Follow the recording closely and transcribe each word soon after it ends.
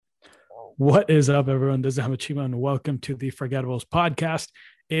What is up, everyone? This is Hamachima, and welcome to the Forgettables podcast.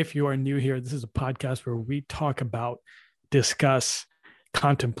 If you are new here, this is a podcast where we talk about, discuss,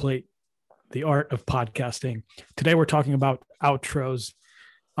 contemplate the art of podcasting. Today, we're talking about outros.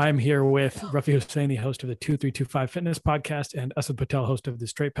 I'm here with Rafi Husseini, host of the 2325 Fitness podcast, and Asad Patel, host of the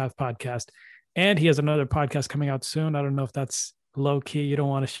Straight Path podcast. And he has another podcast coming out soon. I don't know if that's low key. You don't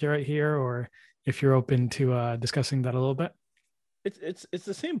want to share it here, or if you're open to discussing that a little bit. It's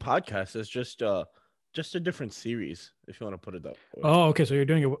the same podcast. It's just a different series, if you want to put it that way. Oh, okay. So you're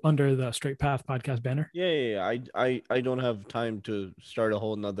doing it under the Straight Path podcast banner? Yeah. I don't have time to start a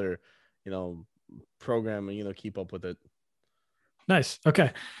whole nother, program and keep up with it. Nice.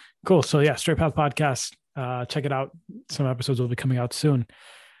 Okay. Cool. So yeah, Straight Path podcast. Check it out. Some episodes will be coming out soon.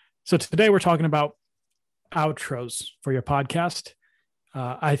 So today we're talking about outros for your podcast.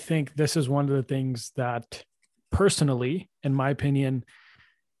 I think this is one of the things that personally, in my opinion,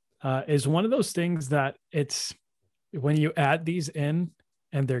 is one of those things that it's when you add these in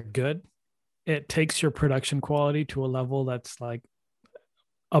and they're good, it takes your production quality to a level that's like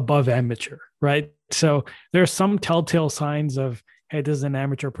above amateur, right? So there are some telltale signs of, hey, this is an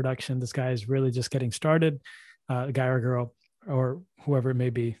amateur production. This guy is really just getting started, a guy or girl or whoever it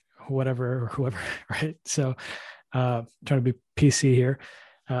may be, whatever or whoever, right? So trying to be PC here.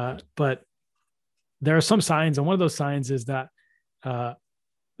 But there are some signs, and one of those signs is that the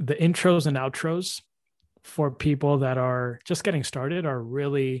intros and outros for people that are just getting started are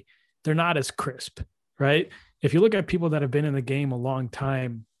really, they're not as crisp, right? If you look at people that have been in the game a long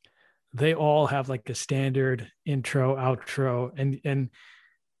time, they all have like a standard intro, outro, and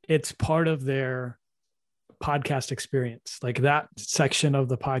it's part of their podcast experience. Like that section of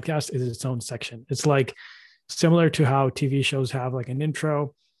the podcast is its own section. It's like similar to how TV shows have like an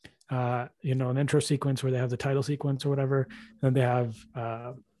intro, an intro sequence where they have the title sequence or whatever. And then they have,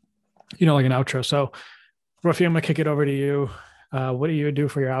 like an outro. So Rafi, I'm gonna kick it over to you. What do you do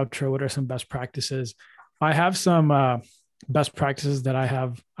for your outro? What are some best practices? I have some best practices that I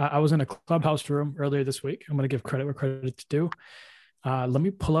have. I was in a Clubhouse room earlier this week. I'm going to give credit where credit's due. Let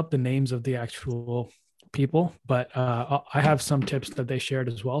me pull up the names of the actual people, but I have some tips that they shared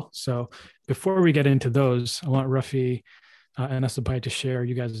as well. So before we get into those, I want Rafi and Asabai to share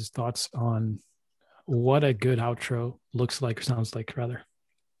you guys' thoughts on what a good outro looks like or sounds like, rather.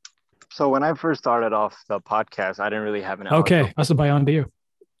 So when I first started off the podcast, I didn't really have an outro. Okay, Asabai, on to you.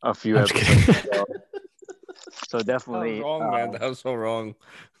 A few episodes ago. So definitely that was wrong, man. That was so wrong.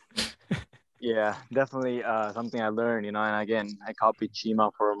 Yeah, definitely something I learned, and again, I copied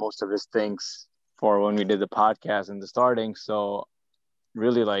Chima for most of his things for when we did the podcast in the starting. So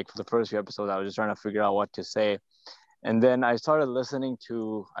really, like for the first few episodes, I was just trying to figure out what to say. And then I started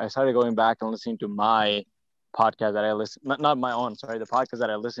going back and listening to my podcast that I listen, not my own, sorry, the podcast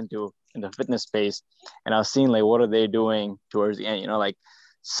that I listened to in the fitness space. And I was seeing like, what are they doing towards the end? Like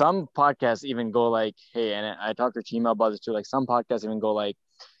some podcasts even go like, hey, and I talked to Chima about this too. Like some podcasts even go like,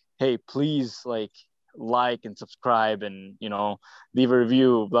 hey, please like and subscribe and, leave a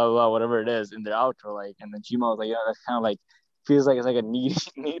review, blah, blah, blah, whatever it is in their outro. Like, and then Chima was like, yeah, that's kind of like, feels like it's like a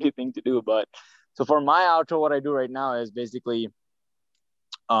needy thing to do. But so for my outro, what I do right now is basically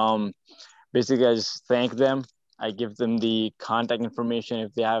I just thank them. I give them the contact information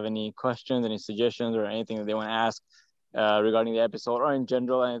if they have any questions, any suggestions, or anything that they want to ask regarding the episode or in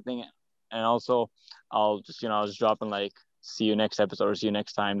general, anything. And also, I'll just drop in like, see you next episode or see you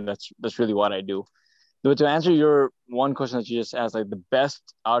next time. That's really what I do. But to answer your one question that you just asked, like the best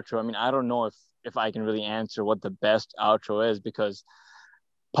outro, I mean, I don't know if I can really answer what the best outro is because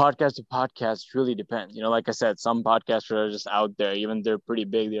podcast to podcast really depends. Like I said, some podcasts are just out there, even they're pretty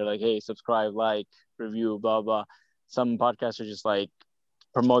big. They're like, hey, subscribe, like, review, blah, blah. Some podcasts are just like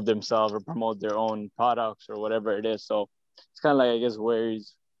promote themselves or promote their own products or whatever it is. So it's kind of like, I guess,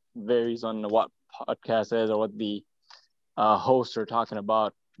 varies on what podcast is or what the hosts are talking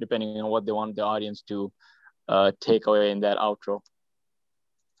about, depending on what they want the audience to take away in that outro.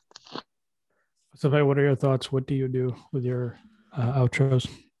 So, what are your thoughts? What do you do with your outros?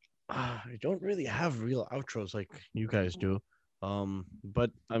 I don't really have real outros like you guys do.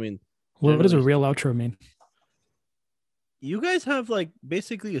 But I mean, what does a real outro mean? You guys have like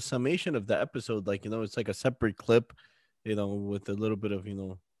basically a summation of the episode, like it's like a separate clip, with a little bit of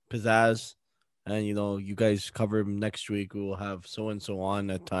pizzazz, and you guys cover next week. We'll have so and so on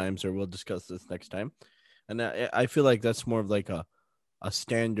at times, or we'll discuss this next time. And I feel like that's more of like a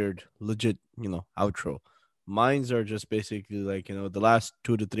standard, legit, outro. Mine's are just basically like, the last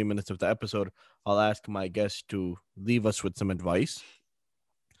 2 to 3 minutes of the episode, I'll ask my guest to leave us with some advice,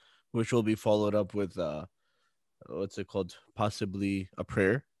 which will be followed up with, what's it called? Possibly a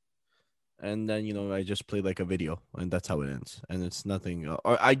prayer. and then I just play like a video, and that's how it ends. And it's nothing. Or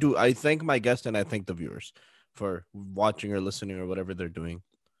I thank my guest and I thank the viewers for watching or listening or whatever they're doing,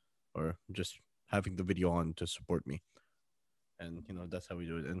 or just having the video on to support me. And that's how we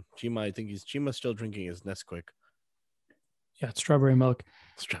do it. And Chima, I think Chima's still drinking his Nesquik. Yeah, it's strawberry milk.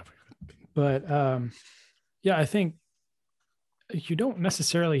 Strawberry. But yeah, I think you don't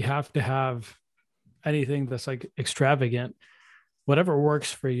necessarily have to have anything that's like extravagant. Whatever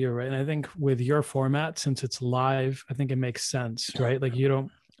works for you, right? And I think with your format, since it's live, I think it makes sense, right? Like you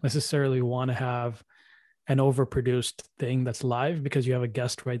don't necessarily want to have an overproduced thing that's live because you have a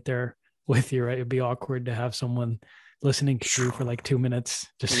guest right there with you, right? It'd be awkward to have someone listening to you for like 2 minutes,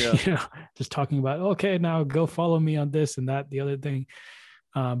 just just talking about, okay, now go follow me on this and that, the other thing.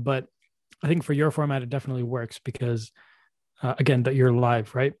 But I think for your format, it definitely works because again, that you're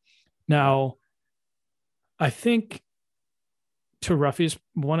live, right? Now, I think to Ruffy's,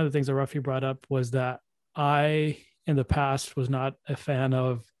 one of the things that Ruffy brought up was that I, in the past, was not a fan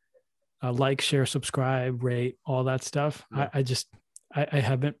of like, share, subscribe, rate, all that stuff. Yeah. I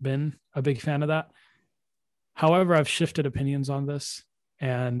haven't been a big fan of that. However, I've shifted opinions on this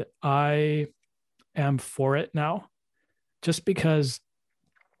and I am for it now, just because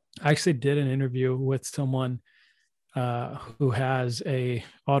I actually did an interview with someone who has a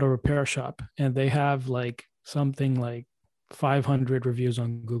auto repair shop, and they have like something like 500 reviews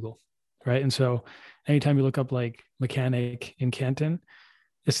on Google, right? And so anytime you look up like mechanic in Canton,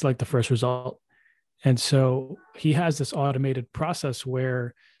 it's like the first result. And so he has this automated process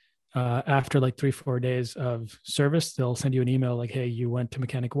where after like 3-4 days of service, they'll send you an email like, hey, you went to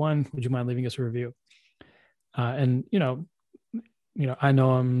Mechanic One, would you mind leaving us a review? And I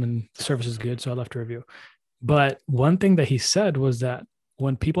know him and the service is good, so I left a review. But one thing that he said was that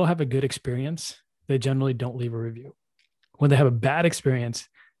when people have a good experience, they generally don't leave a review. When they have a bad experience,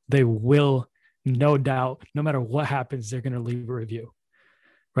 they will, no doubt, no matter what happens, they're going to leave a review,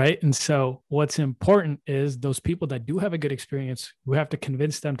 right? And so what's important is those people that do have a good experience, we have to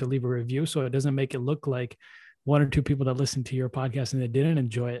convince them to leave a review so it doesn't make it look like 1 or 2 people that listened to your podcast and they didn't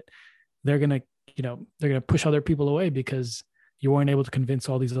enjoy it. They're going to, they're going to push other people away because you weren't able to convince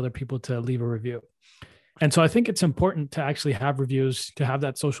all these other people to leave a review. And so I think it's important to actually have reviews, to have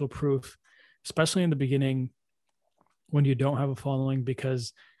that social proof, especially in the beginning when you don't have a following,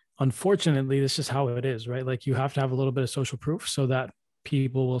 because unfortunately, this is how it is, right? Like you have to have a little bit of social proof so that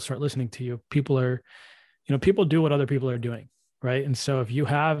people will start listening to you. People are, people do what other people are doing, right? And so if you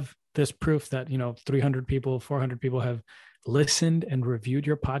have this proof that, 300 people, 400 people have listened and reviewed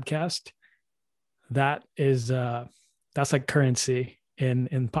your podcast, that is, that's like currency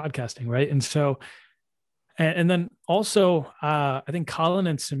in podcasting, right? And so, and then also, I think Colin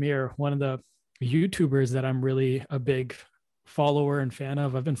and Samir, one of the YouTubers that I'm really a big follower and fan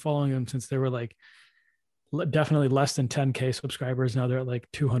of, I've been following them since they were like definitely less than 10K subscribers. Now they're at like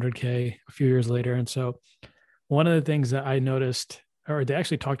 200K a few years later. And so one of the things that I noticed, or they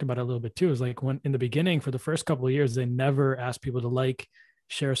actually talked about it a little bit too, is like when in the beginning for the first couple of years, they never asked people to like,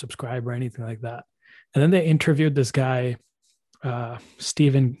 share, subscribe, or anything like that. And then they interviewed this guy,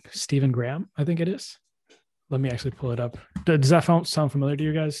 Stephen Graham, I think it is. Let me actually pull it up. Does that sound familiar to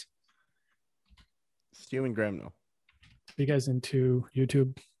you guys? Stephen Graham, no. Are you guys into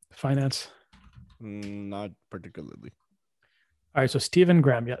YouTube finance? Not particularly. All right, so Stephen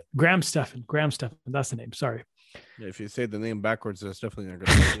Graham, yeah, Graham Stephan, that's the name. Sorry. Yeah, if you say the name backwards, that's definitely not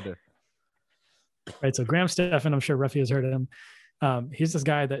going to be either. Right, so Graham Stephan, I'm sure Ruffy has heard of him. He's this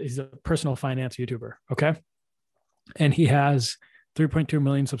guy that he's a personal finance YouTuber, okay? And he has 3.2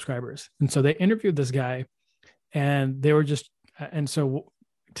 million subscribers. And so they interviewed this guy, and they were just, and so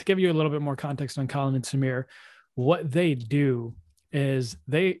to give you a little bit more context on Colin and Samir, what they do is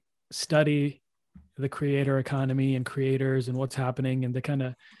they study the creator economy and creators and what's happening, and they kind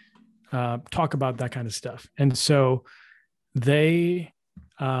of talk about that kind of stuff. And so they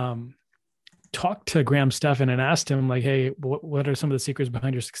talked to Graham Stephan and asked him like, hey, what are some of the secrets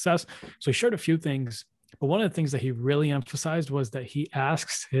behind your success? So he shared a few things, but one of the things that he really emphasized was that he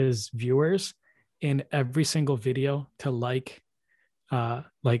asks his viewers in every single video to like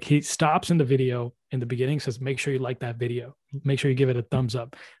he stops in the video in the beginning, says, make sure you like that video, make sure you give it a thumbs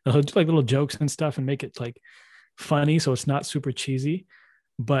up. And he'll do like little jokes and stuff and make it like funny, so it's not super cheesy.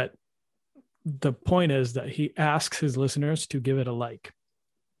 But the point is that he asks his listeners to give it a like.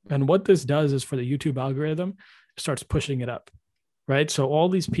 And what this does is for the YouTube algorithm, it starts pushing it up, right? So all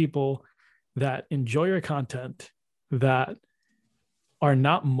these people that enjoy your content, that are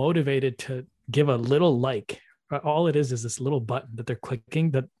not motivated to give a little like, all it is this little button that they're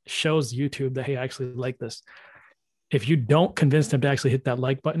clicking that shows YouTube that, hey, I actually like this. if you don't convince them to actually hit that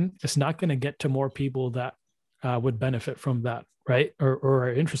like button, it's not going to get to more people that would benefit from that, right? Or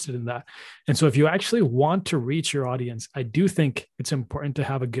are interested in that. And so if you actually want to reach your audience, I do think it's important to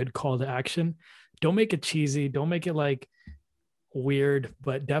have a good call to action. Don't make it cheesy. Don't make it like weird,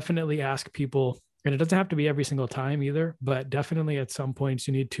 but definitely ask people, and it doesn't have to be every single time either, but definitely at some points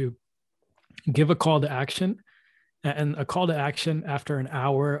you need to give a call to action. And a call to action after an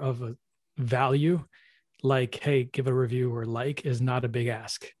hour of a value, like, hey, give a review or like, is not a big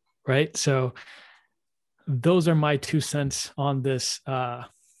ask, right? So those are my 2 cents on this,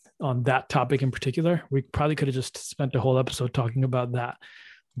 on that topic in particular. We probably could have just spent a whole episode talking about that.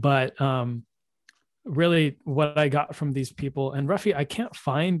 But really what I got from these people, and Ruffy, I can't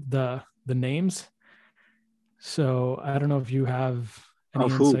find the names. So I don't know if you have any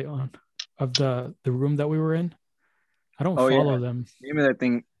insight on of the room that we were in. I don't follow them. Name of that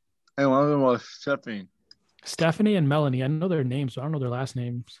thing. Hey, one of them was Stephanie and Melanie. I know their names, but I don't know their last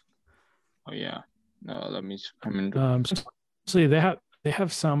names. Oh yeah. No, let me come in. So they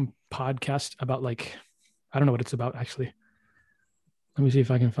have some podcast about, like, I don't know what it's about actually. Let me see if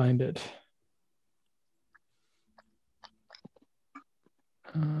I can find it.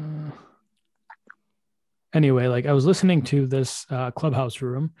 Anyway, like I was listening to this Clubhouse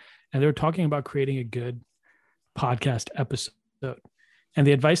room, and they were talking about creating a good podcast episode. And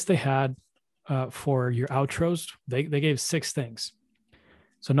the advice they had for your outros, they gave 6 things.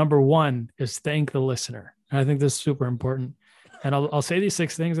 So number 1 is thank the listener. And I think this is super important. And I'll say these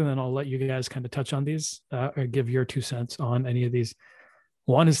 6 things, and then I'll let you guys kind of touch on these or give your 2 cents on any of these.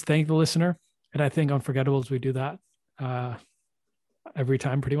 1 is thank the listener. And I think on Forgettables, we do that every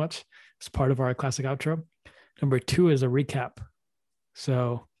time pretty much. It's part of our classic outro. Number 2 is a recap.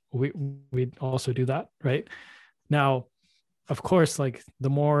 So we also do that, right? Now, of course, like the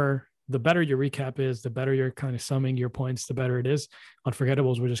better your recap is, the better you're kind of summing your points, the better it is. On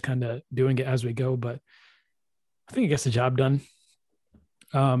Forgettables, we're just kind of doing it as we go, but I think it gets the job done.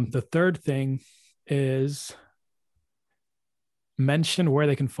 The 3rd thing is mention where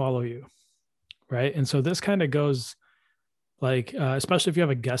they can follow you, right? And so this kind of goes like, especially if you have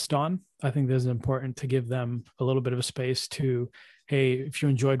a guest on, I think this is important to give them a little bit of a space to, hey, if you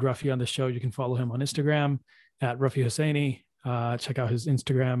enjoyed Ruffy on the show, you can follow him on Instagram at Ruffy Hosseini. Check out his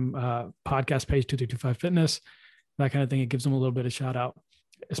Instagram podcast page, 2325 Fitness, that kind of thing. It gives them a little bit of shout out,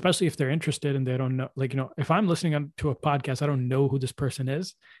 especially if they're interested and they don't know, like, if I'm listening to a podcast, I don't know who this person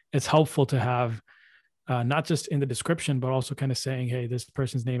is. It's helpful to have not just in the description, but also kind of saying, hey, this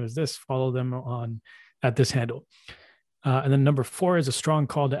person's name is this, follow them on at this handle. And then number 4 is a strong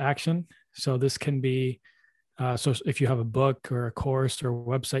call to action. So this can be, so if you have a book or a course or a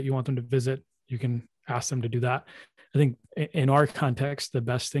website you want them to visit, you can ask them to do that. I think in our context, the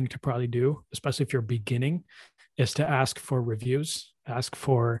best thing to probably do, especially if you're beginning, is to ask for reviews, ask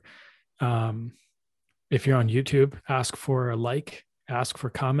for, if you're on YouTube, ask for a like, ask for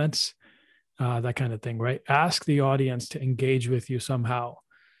comments, that kind of thing, right? Ask the audience to engage with you somehow.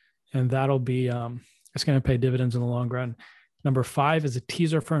 And that'll be, it's going to pay dividends in the long run. Number 5 is a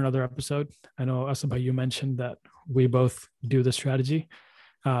teaser for another episode. I know, Asaba, you mentioned that we both do the strategy.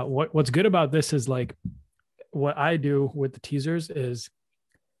 What's good about this is, like, what I do with the teasers is,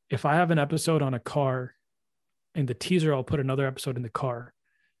 if I have an episode on a car, in the teaser, I'll put another episode in the car.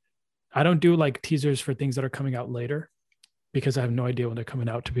 I don't do like teasers for things that are coming out later, because I have no idea when they're coming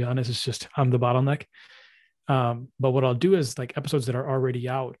out, to be honest. It's just, I'm the bottleneck. But what I'll do is, like, episodes that are already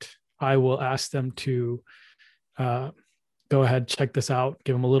out, I will ask them to go ahead, check this out,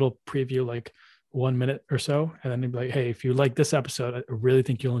 give them a little preview, like 1 minute or so. And then they'd be like, hey, if you like this episode, I really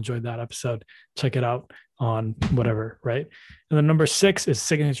think you'll enjoy that episode. Check it out on whatever, right? And then number 6 is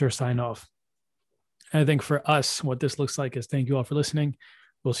signature sign off. And I think for us, what this looks like is, thank you all for listening.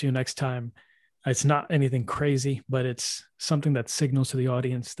 We'll see you next time. It's not anything crazy, but it's something that signals to the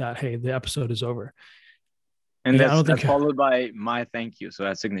audience that, hey, the episode is over. And that's followed by my thank you. So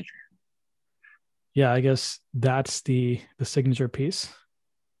that's signature. Yeah, I guess that's the signature piece.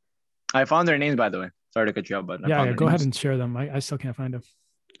 I found their names, by the way. Sorry to cut you off, but yeah, go ahead and share them. I still can't find them.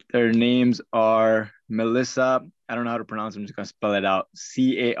 Their names are Melissa. I don't know how to pronounce them. I'm just going to spell it out.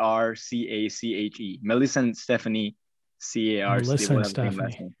 Carcache. Melissa and Stephanie. Melissa and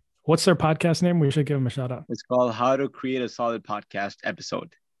Stephanie. What's their podcast name? We should give them a shout out. It's called How to Create a Solid Podcast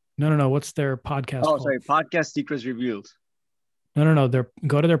Episode. No. What's their podcast called? Sorry. Podcast Secrets Revealed. No.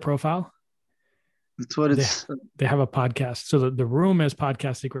 Go to their profile. That's what it's. They have a podcast. So the room is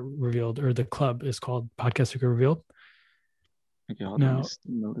Podcast Secret Revealed, or the club is called Podcast Secret Revealed. Okay, hold on.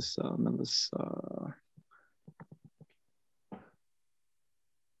 Melissa.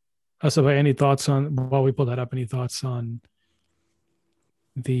 So, any thoughts on while we pull that up? Any thoughts on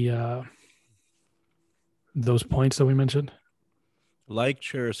the those points that we mentioned? Like,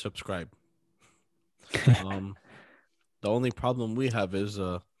 share, subscribe. The only problem we have is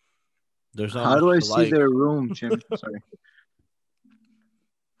there's not How much do I to see like. their room, Jim? Sorry.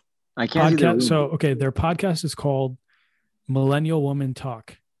 I can't see their room. Podcast. So, okay, their podcast is called Millennial Woman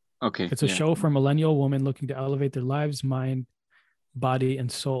Talk. Okay. It's a show for millennial women looking to elevate their lives, mind, body,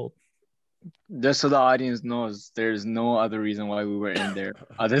 and soul. Just so the audience knows, there's no other reason why we were in there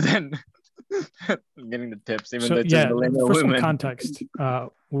other than getting the tips. Even So, though it's yeah, millennial for some women. context,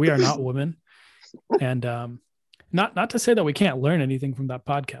 we are not women, and not to say that we can't learn anything from that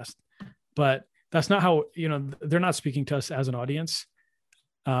podcast, but that's not how, they're not speaking to us as an audience.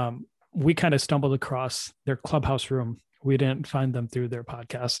 We kind of stumbled across their Clubhouse room. We didn't find them through their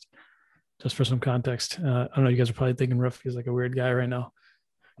podcast. Just for some context, I don't know. You guys are probably thinking Ruff is like a weird guy right now.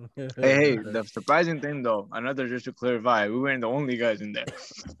 Hey, the surprising thing though, just to clarify, we weren't the only guys in there.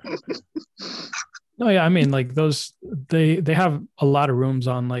 No, yeah, I mean, like those, they have a lot of rooms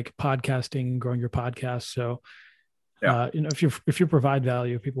on like podcasting and growing your podcast. So, Yeah. If you provide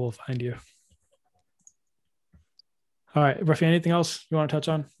value, people will find you. All right, Ruffy, anything else you want to touch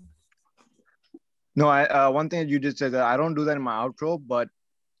on? No, I one thing that you just said that I don't do that in my outro, but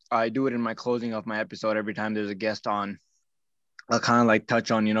I do it in my closing of my episode every time there's a guest on. I'll kind of like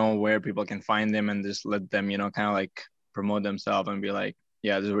touch on, where people can find them and just let them, kind of like promote themselves and be like,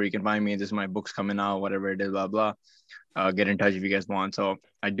 yeah, this is where you can find me. This is my book's coming out, whatever it is, blah, blah. Get in touch if you guys want. So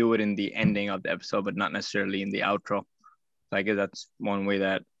I do it in the ending of the episode, but not necessarily in the outro. So I guess that's one way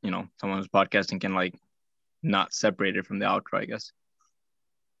that, someone who's podcasting can like not separate it from the outro, I guess.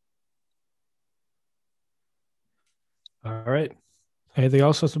 All right. Anything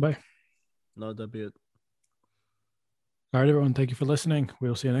else, Bye. No, that'd be it. All right, everyone. Thank you for listening.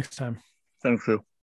 We'll see you next time. Thank you.